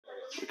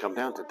we come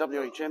down to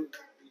WHM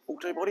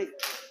Auto Body to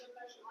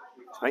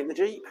paint the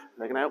Jeep.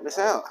 They're going to help us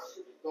out.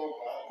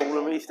 Paul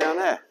and Reese down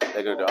there.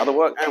 They're going to do other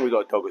work, and we've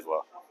got a dog as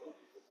well.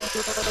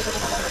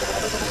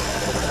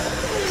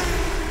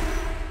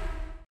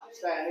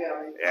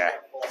 Yeah,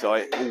 so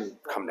I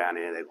come down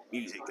here, they've got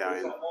music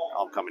going.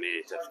 I'm coming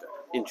here just to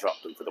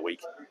interrupt them for the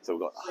week. So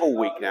we've got a whole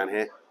week down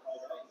here.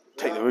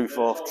 Take the roof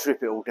off,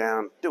 strip it all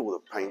down, do all the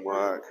paint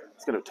work.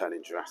 It's going to turn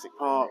into Jurassic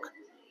Park.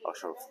 I'll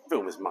try and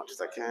film as much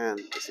as I can.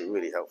 It's been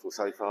really helpful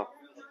so far.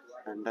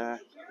 And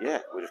yeah,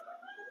 we'll just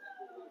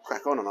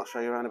crack on and I'll show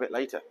you around a bit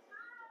later.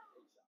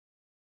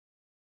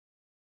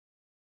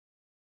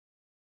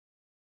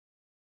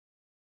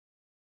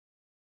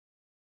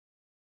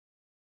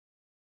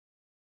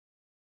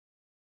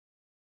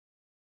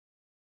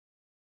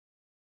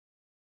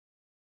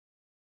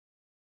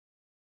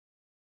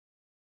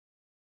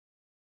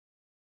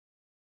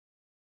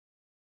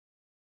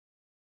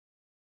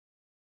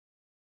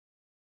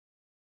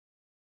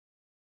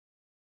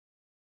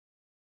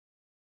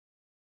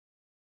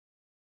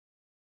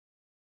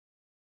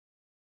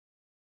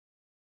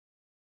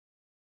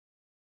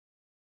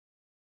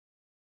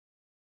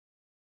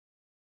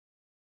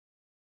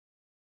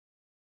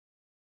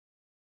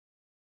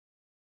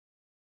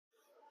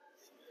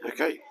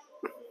 Okay,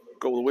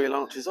 got all the wheel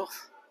arches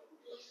off.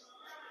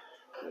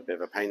 A bit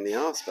of a pain in the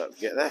arse, but we'll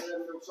get there.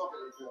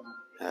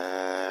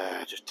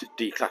 Just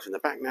decluttering the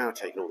back now,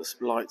 taking all the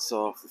lights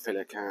off, the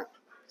filler cap,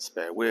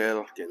 spare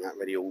wheel, getting that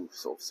ready all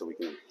sort of so we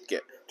can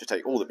just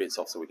take all the bits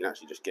off so we can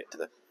actually just get to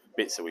the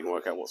bits so we can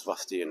work out what's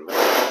rusty and wet.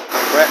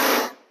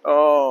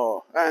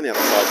 Oh, and the other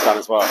side's done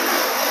as well.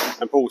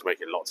 And Paul's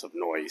making lots of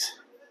noise,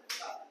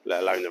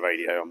 let alone the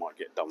radio. I might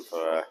get done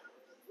for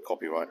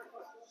copyright.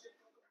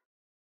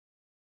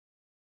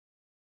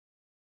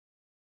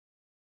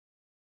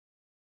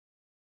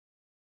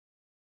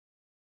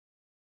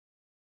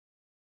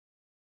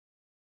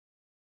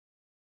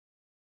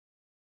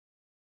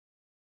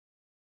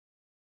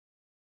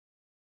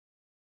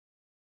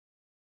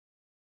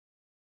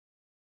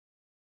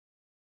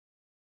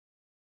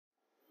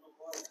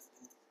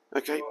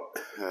 Okay,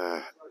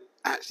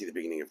 actually the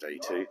beginning of day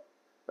 2,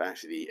 but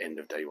actually the end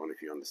of day 1 if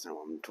you understand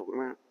what I'm talking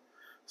about.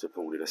 So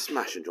Paul did a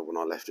smashing job when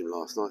I left him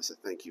last night, so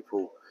thank you,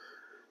 Paul.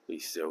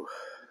 He's still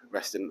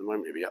resting at the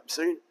moment, he'll be up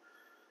soon.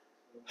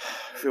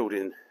 Filled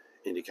in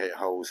indicator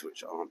holes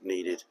which aren't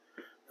needed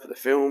for the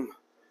film.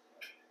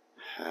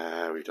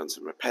 We've done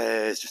some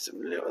repairs, just some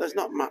little, there's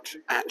not much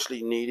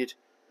actually needed.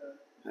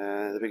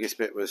 The biggest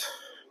bit was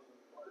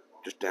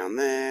just down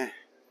there.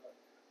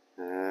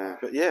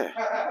 But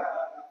yeah,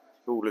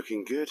 all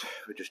looking good.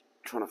 We're just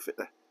trying to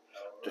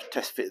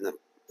test fitting the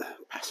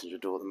passenger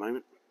door at the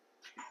moment.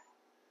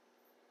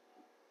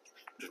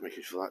 Just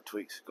making sure that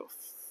tweaks. Got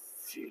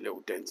a few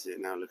little dents in it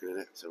now looking at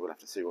it, so we'll have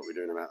to see what we're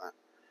doing about that.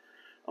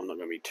 I'm not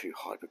going to be too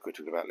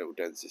hypercritical about little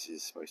dents. This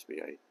is supposed to be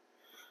a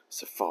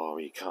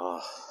safari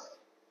car.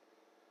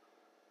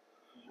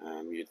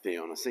 You'd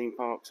think on a theme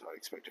park, so I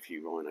expect a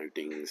few rhino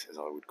dings, as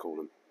I would call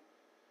them.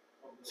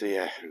 So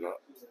yeah, we've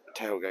got a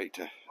tailgate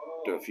to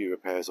do a few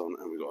repairs on,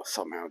 and we've got to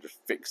somehow just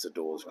fix the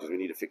doors, because we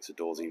need to fix the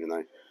doors even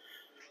though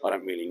I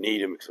don't really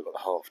need them because I've got the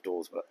half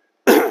doors, but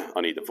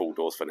I need the full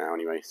doors for now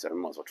anyway, so I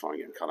might as well try and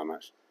get them colour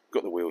matched.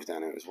 Got the wheels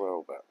down here as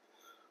well, but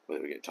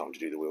whether we get time to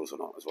do the wheels or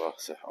not as well.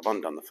 So I've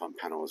undone the front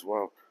panel as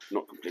well,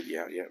 not completely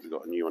out yet. We've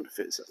got a new one to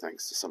fit, so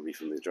thanks to somebody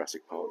from the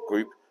Jurassic Park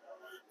group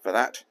for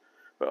that,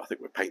 but I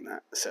think we'll paint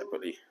that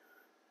separately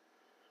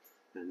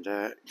and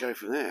go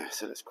from there.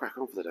 So let's crack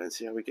on for the day and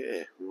see how we get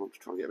here. We want to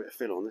try and get a bit of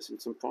fill on this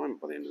and some primer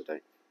by the end of the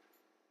day.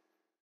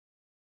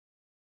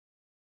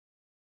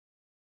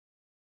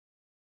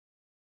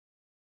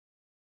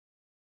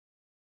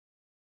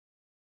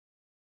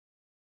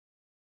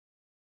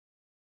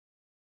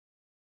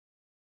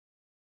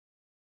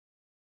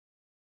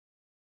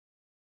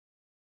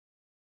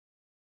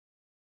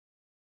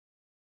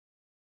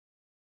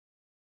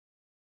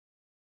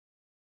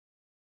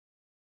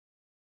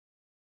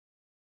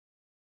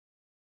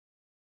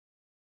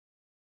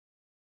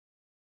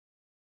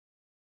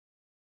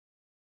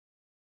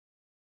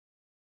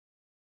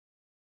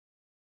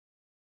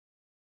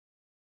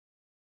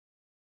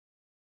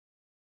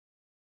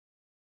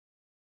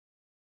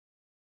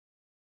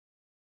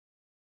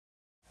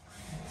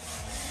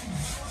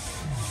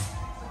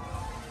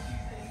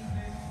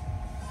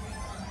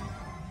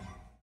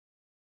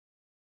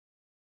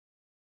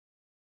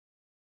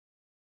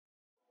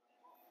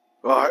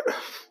 Right,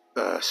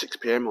 6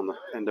 PM on the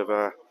end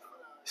of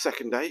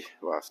second day.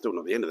 Well, still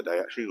not the end of the day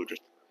actually. We're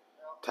just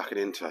tucking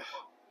into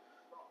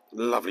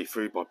lovely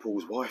food by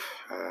Paul's wife.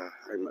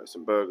 Homemade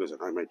some burgers and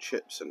homemade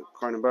chips and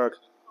Kronenberg.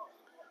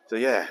 So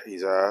yeah,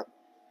 he's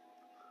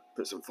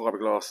put some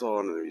fiberglass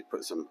on and he's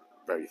put some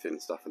very thin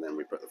stuff, and then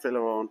we put the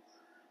filler on.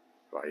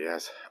 Right,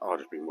 yes, I've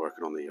just been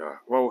working on the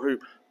roll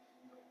hoop.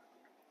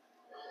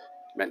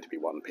 Meant to be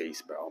one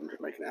piece, but I'm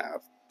just making it out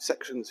of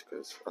sections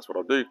because that's what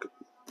I'll do.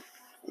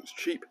 It's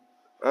cheap.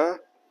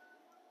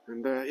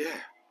 And yeah.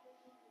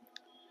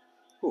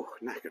 Oh,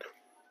 knackered.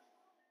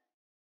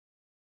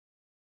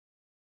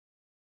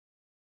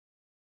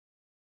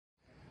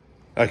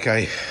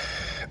 Okay,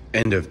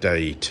 end of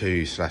day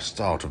 2 /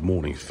 start of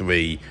morning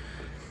 3.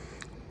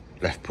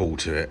 Left Paul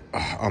to it.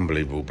 Oh,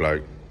 unbelievable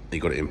bloke. He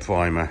got it in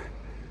primer.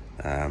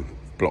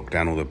 Blocked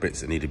down all the bits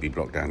that need to be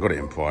blocked down. Got it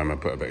in primer.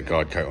 Put a bit of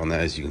guide coat on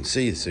there, as you can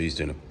see. So he's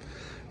doing a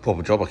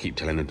proper job. I keep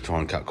telling him to try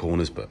and cut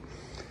corners, but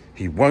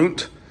he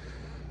won't.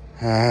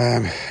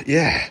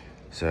 Yeah.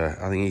 So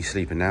I think he's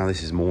sleeping now.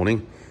 This is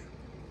morning.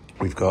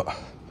 We've got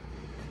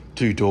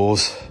 2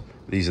 doors.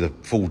 These are the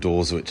full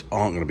doors, which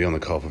aren't going to be on the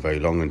car for very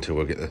long until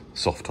we'll get the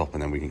soft top,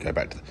 and then we can go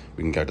back to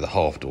the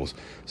half doors.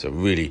 So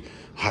really,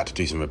 I had to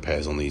do some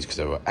repairs on these because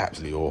they were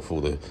absolutely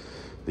awful.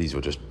 These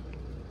were just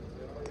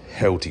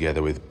held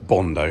together with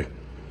Bondo.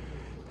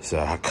 So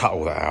I cut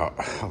all that out.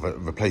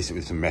 I've replaced it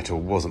with some metal.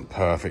 Wasn't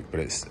perfect,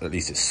 but at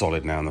least it's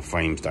solid now, and the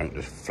frames don't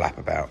just flap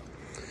about.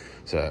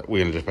 So we're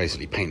going to just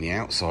basically paint the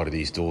outside of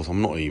these doors.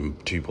 I'm not even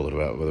too bothered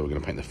about whether we're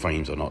going to paint the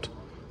frames or not.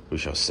 We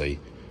shall see.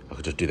 I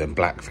could just do them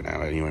black for now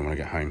anyway when I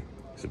get home.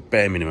 It's a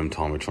bare minimum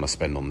time we're trying to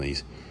spend on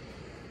these.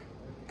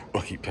 I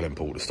keep telling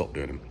Paul to stop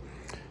doing them.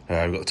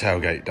 We've got the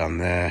tailgate done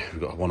there.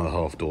 We've got one of the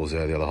half doors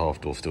there. The other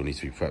half door still needs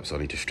to be prepped, so I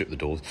need to strip the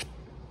doors.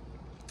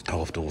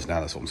 Half doors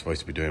now, that's what I'm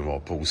supposed to be doing while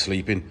Paul's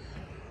sleeping.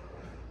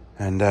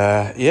 And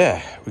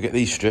yeah, we get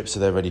these strips so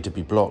they're ready to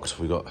be blocked.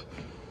 We've got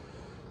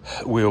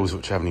wheels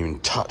which I haven't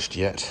even touched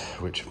yet,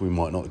 which we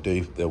might not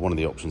do. They're one of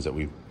the options that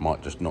we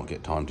might just not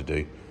get time to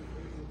do.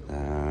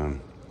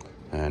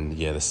 And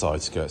yeah, the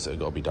side skirts that have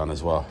got to be done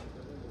as well.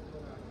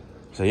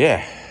 So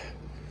yeah,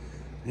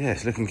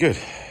 it's looking good.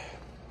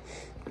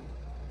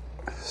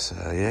 So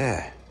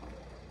yeah,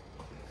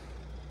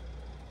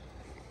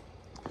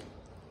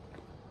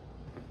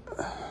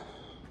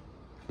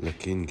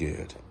 looking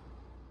good.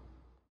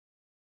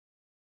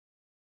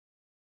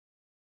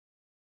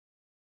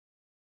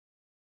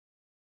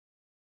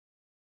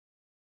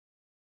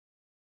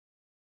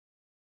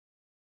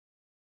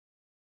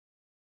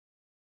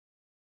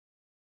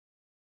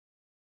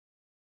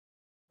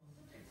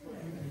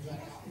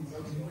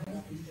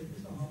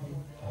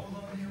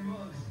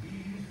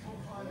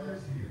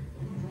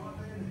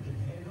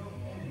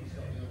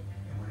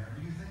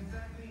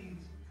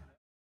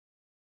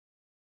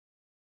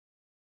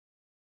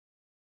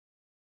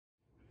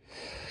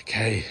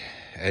 Okay,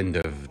 end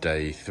of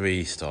day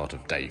 3, start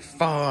of day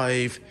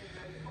 5.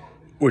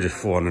 We're just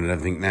 400 and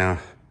everything now.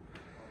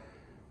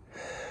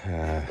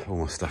 All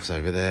my stuff's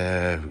over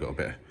there. We've got a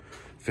bit of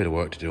filler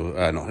work to do.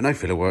 No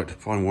filler work,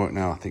 fine work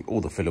now. I think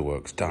all the filler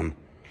work's done.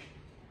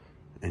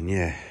 And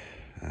yeah,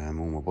 all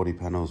my body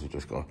panels, we've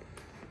just got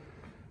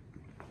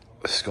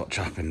a scotch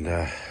up and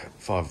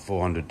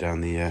 400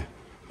 down the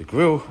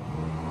grill.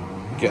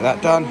 Get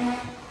that done.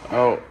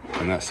 Oh,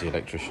 and that's the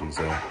electricians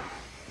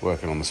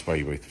working on the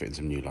spray booth, fitting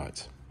some new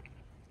lights.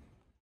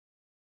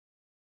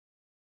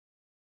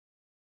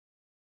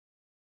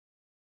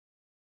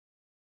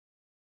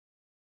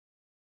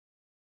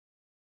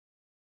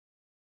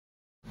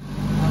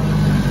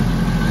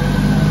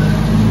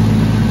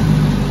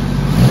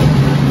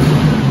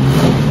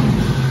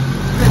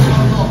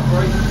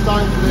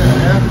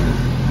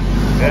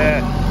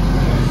 Yeah.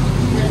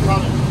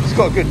 It's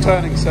got a good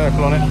turning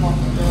circle on it.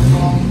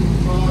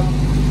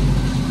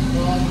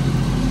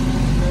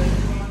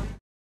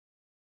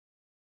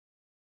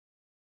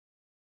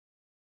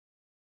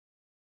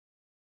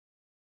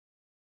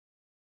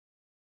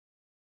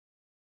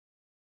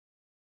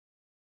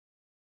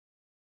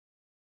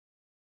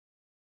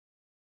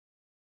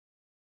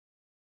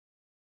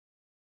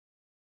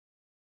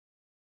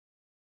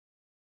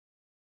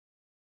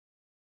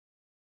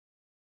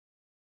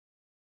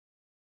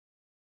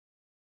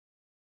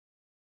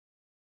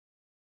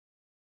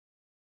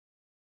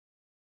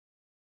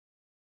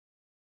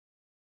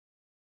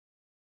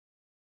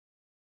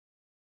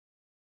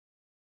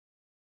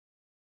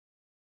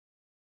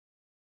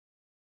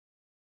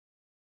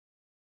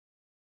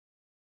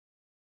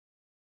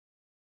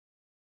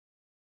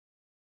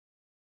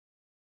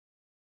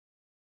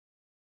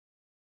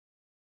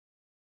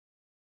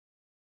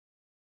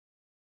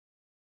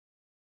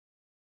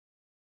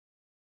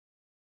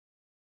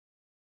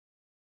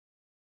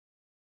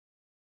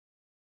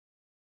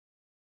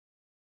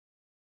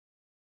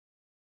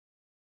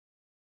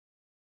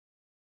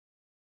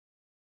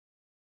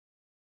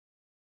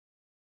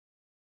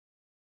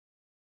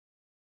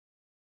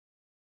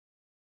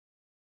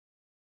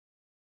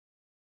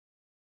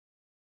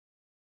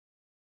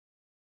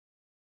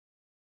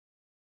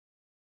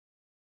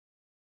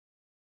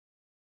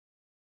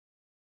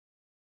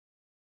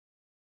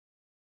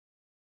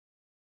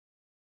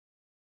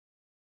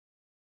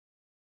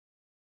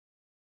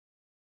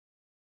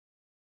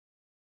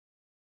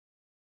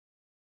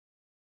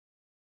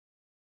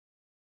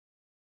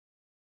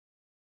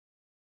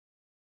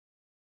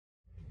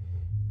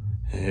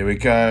 Here we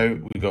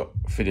go. We got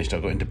finished. I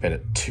got into bed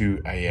at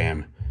 2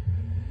 a.m.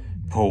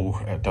 Paul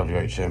at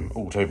WHM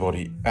Auto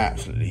Body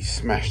absolutely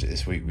smashed it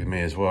this week with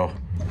me as well.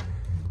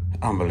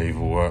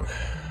 Unbelievable work.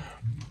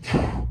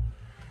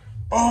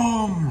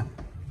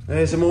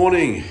 There's the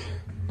morning.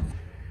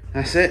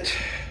 That's it.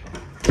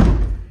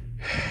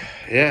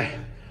 Yeah,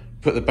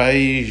 put the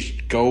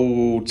beige,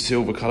 gold,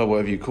 silver colour,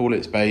 whatever you call it,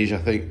 it's beige I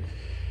think,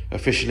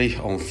 officially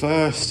on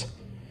first.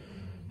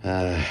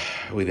 I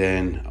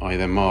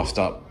then masked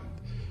up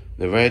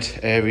the red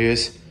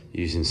areas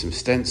using some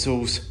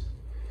stencils.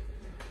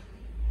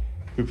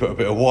 We put a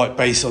bit of white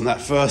base on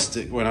that first,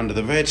 it went under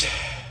the red.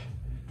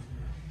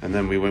 And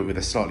then we went with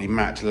a slightly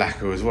matte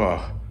lacquer as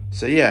well.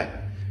 So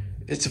yeah,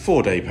 it's a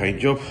 4-day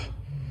paint job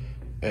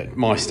at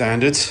my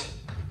standards.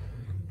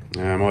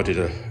 I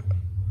did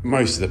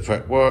most of the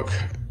prep work.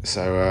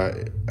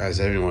 So as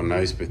everyone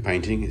knows with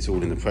painting, it's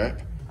all in the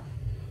prep.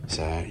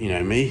 So you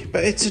know me,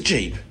 but it's a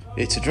Jeep.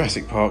 It's a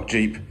Jurassic Park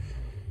Jeep.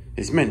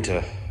 It's meant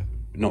to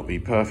not be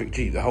perfect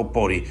Jeep. The whole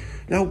body,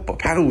 the whole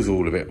paddle's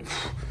all a bit,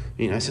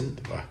 you know,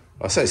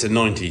 I say it's a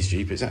 90s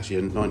Jeep. It's actually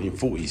a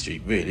 1940s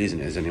Jeep, really, isn't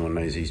it, as anyone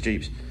knows these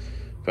Jeeps.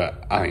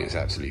 But I think it's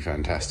absolutely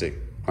fantastic.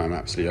 I'm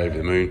absolutely over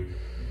the moon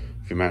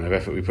for the amount of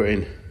effort we put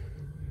in.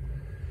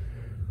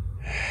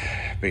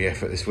 Big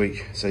effort this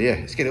week. So yeah,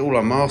 let's get it all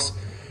unmasked,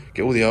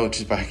 get all the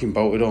arches back and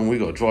bolted on. We've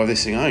got to drive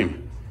this thing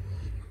home.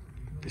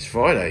 It's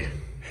Friday.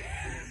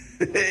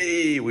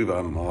 Hey, we've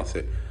unmasked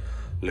it.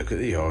 Look at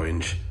the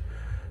orange.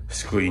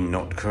 Screen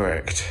not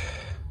correct.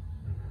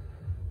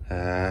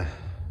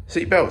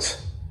 Seat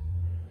belts.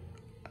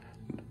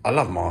 I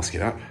love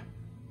masking up,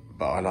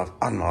 but I love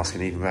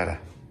unmasking even better.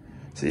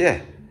 So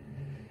yeah,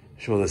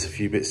 sure there's a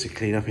few bits to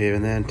clean up here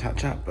and there and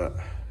touch up, but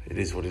it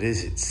is what it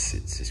is.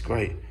 It's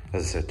great.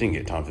 As I said, didn't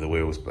get time for the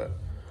wheels, but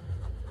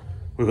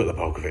we've got the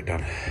bulk of it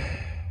done.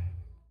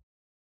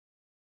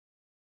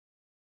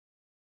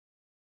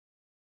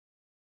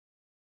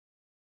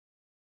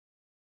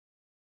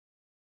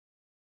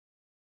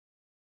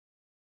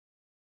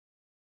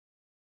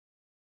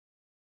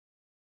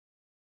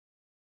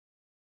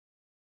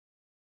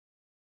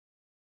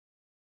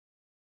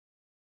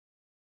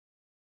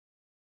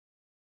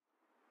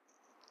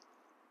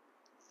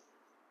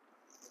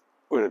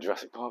 We're in a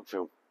Jurassic Park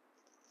film.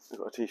 I've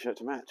got a t-shirt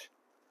to match.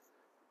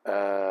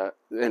 At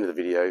the end of the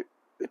video,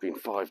 it's been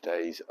 5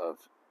 days of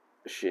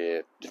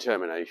sheer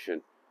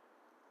determination.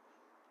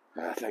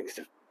 Thanks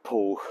to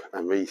Paul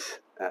and Reese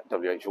at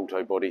WH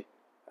Auto Body.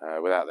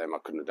 Without them, I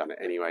couldn't have done it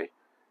anyway.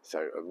 So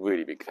a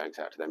really big thanks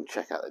out to them.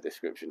 Check out the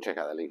description. Check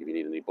out the link if you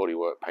need any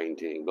bodywork,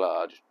 painting,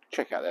 blah. Just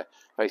check out their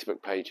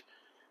Facebook page.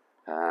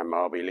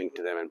 I'll be linked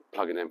to them and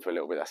plugging them for a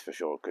little bit, that's for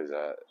sure, because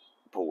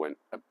Paul went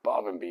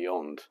above and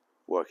beyond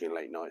working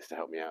late nights to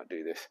help me out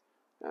do this,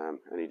 and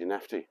he didn't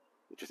have to.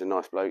 He's just a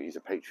nice bloke. He's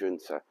a patron,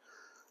 so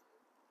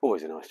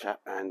always a nice chap,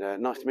 and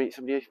nice to meet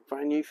somebody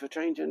brand new for a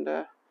change. And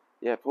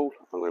yeah, Paul,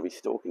 I'm going to be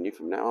stalking you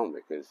from now on,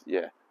 because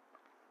yeah,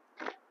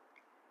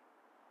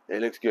 it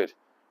looks good.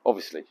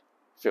 Obviously,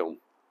 film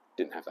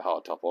didn't have the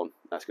hard top on.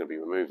 That's going to be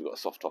removed. We've got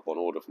a soft top on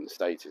order from the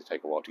States. It'll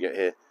take a while to get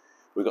here.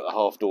 We've got the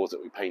half doors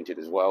that we painted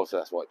as well, so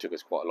that's why it took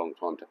us quite a long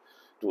time to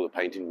do all the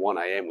painting. 1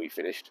 AM we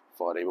finished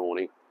Friday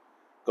morning.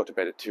 Got to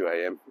bed at 2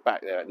 AM, back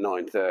there at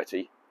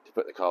 9:30 to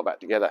put the car back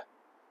together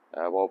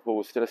while Paul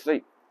was still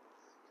asleep.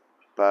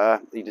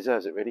 But he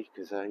deserves it really,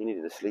 because he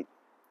needed to sleep.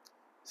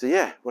 So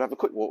yeah, we'll have a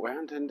quick walk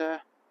around and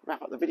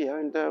wrap up the video,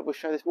 and we'll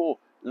show this more.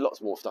 Lots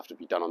more stuff to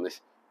be done on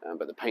this,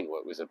 but the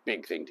paintwork was a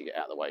big thing to get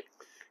out of the way.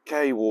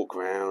 Okay, walk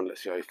around,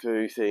 let's go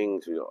through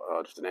things. We've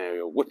got just an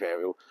aerial, whip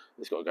aerial.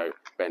 It's got to go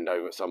bend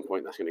over at some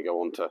point. That's going to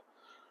go onto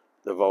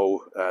the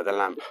the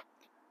lamp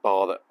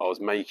bar that I was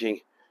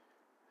making.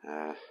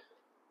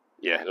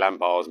 Yeah, lamp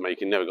bar I was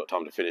making. Never got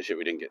time to finish it.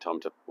 We didn't get time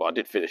to, well, I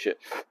did finish it.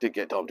 Did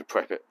get time to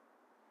prep it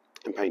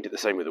and paint it. The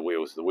same with the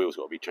wheels. The wheels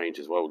got to be changed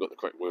as well. We've got the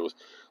correct wheels.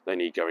 They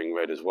need going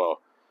red as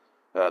well.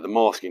 The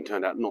masking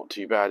turned out not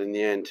too bad in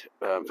the end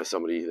for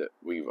somebody that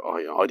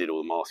I did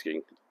all the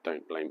masking.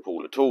 Don't blame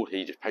Paul at all.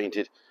 He just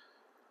painted.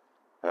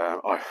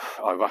 I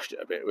rushed it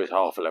a bit. It was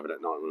 11:30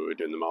 at night when we were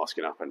doing the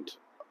masking up, and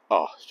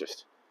it's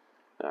just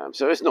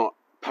so it's not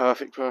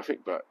perfect,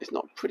 but it's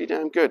not pretty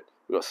damn good.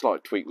 We've got a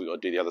slight tweak. We've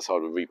got to do the other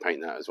side. We'll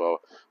repaint that as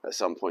well at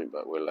some point,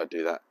 but we'll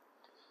do that.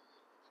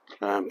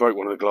 Broke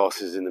one of the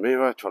glasses in the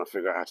mirror, trying to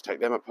figure out how to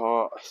take them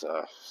apart.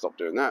 So stopped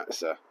doing that.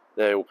 So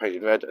they're all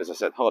painted red. As I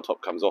said, hard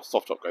top comes off,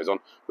 soft top goes on.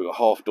 We've got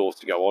half doors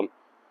to go on.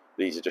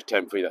 These are just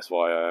temporary. That's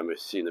why you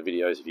see in the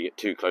videos, if you get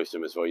too close to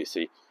them as well, you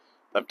see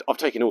I've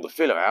taken all the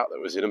filler out that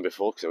was in them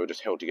before, because they were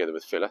just held together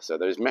with filler. So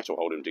there's metal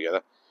holding them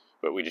together,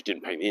 but we just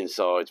didn't paint the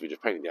insides. We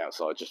just painted the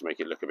outsides just to make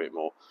it look a bit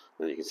more.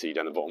 And you can see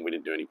down the bottom, we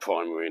didn't do any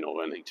primer in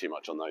or anything too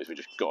much on those. We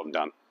just got them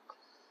done.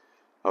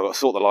 I've got to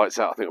sort the lights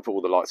out. I think I put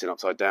all the lights in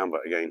upside down,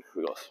 but again,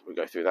 we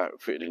go through that. We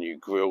fitted a new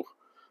grille,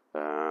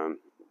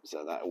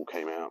 so that all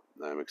came out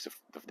because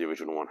the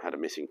original one had a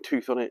missing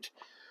tooth on it.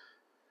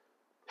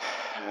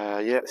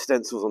 Yeah,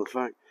 stencils on the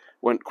flag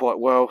went quite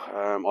well.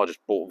 I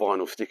just bought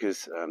vinyl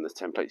stickers. There's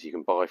templates you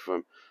can buy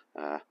from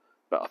them,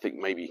 but I think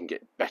maybe you can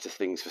get better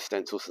things for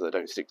stencils so they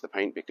don't stick to the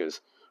paint, because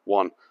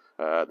one,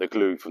 the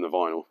glue from the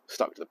vinyl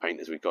stuck to the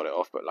paint as we got it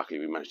off, but luckily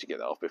we managed to get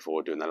that off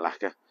before doing the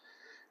lacquer.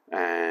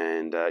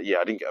 And yeah,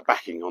 I didn't get a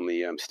backing on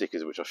the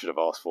stickers, which I should have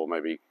asked for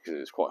maybe, because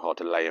it was quite hard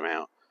to lay them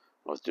out.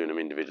 I was doing them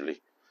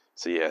individually.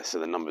 So yeah, so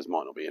the numbers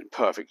might not be in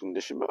perfect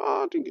condition, but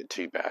I didn't get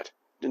too bad.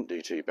 didn't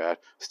do too bad.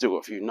 Still got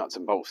a few nuts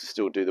and bolts to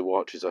still do. The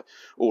watches are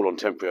all on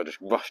temporary. I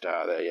just rushed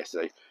out of there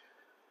yesterday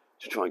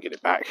to try and get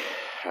it back.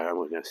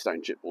 We're going to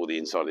stone chip all the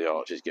inside of the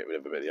arches, get rid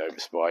of a bit of the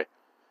overspray.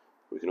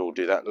 We can all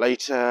do that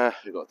later.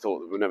 We've got thought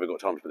that we've never got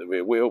time to put the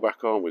rear wheel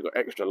back on. We've got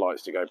extra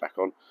lights to go back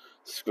on,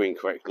 screen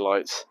correct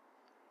lights.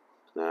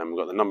 We've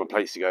got the number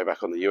plates to go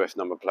back on, the US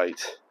number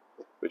plates,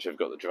 which have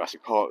got the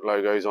Jurassic Park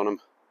logos on them.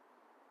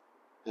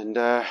 And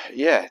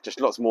yeah, just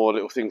lots more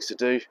little things to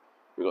do.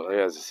 We've got,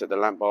 as I said, the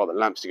lamp bar, the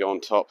lamps to go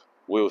on top,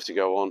 wheels to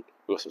go on.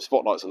 We've got some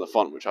spotlights on the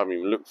front, which I haven't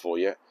even looked for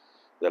yet.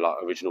 They're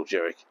like original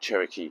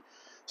Cherokee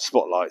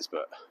spotlights,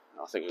 but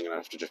I think I'm going to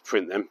have to just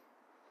print them.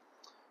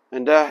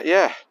 And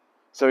yeah,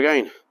 so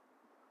again,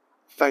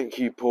 thank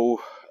you, Paul,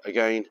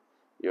 again.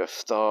 You're a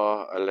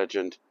star, a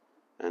legend.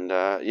 And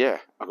yeah,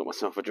 I got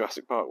myself a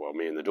Jurassic Park. Well,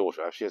 me and the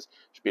daughter have. She's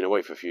been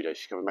away for a few days.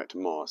 She's coming back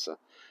tomorrow, so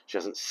she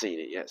hasn't seen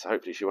it yet. So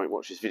hopefully she won't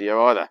watch this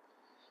video either.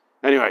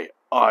 Anyway,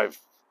 I've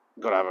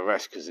got to have a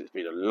rest because it's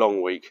been a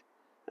long week.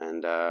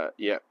 And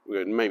yeah,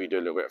 we're going to maybe do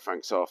a little bit of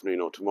Frank this afternoon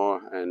or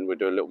tomorrow. And we'll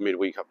do a little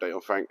midweek update on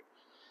Frank.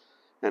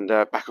 And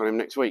back on him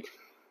next week.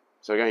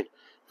 So again,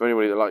 for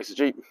anybody that likes the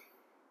Jeep,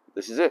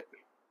 this is it.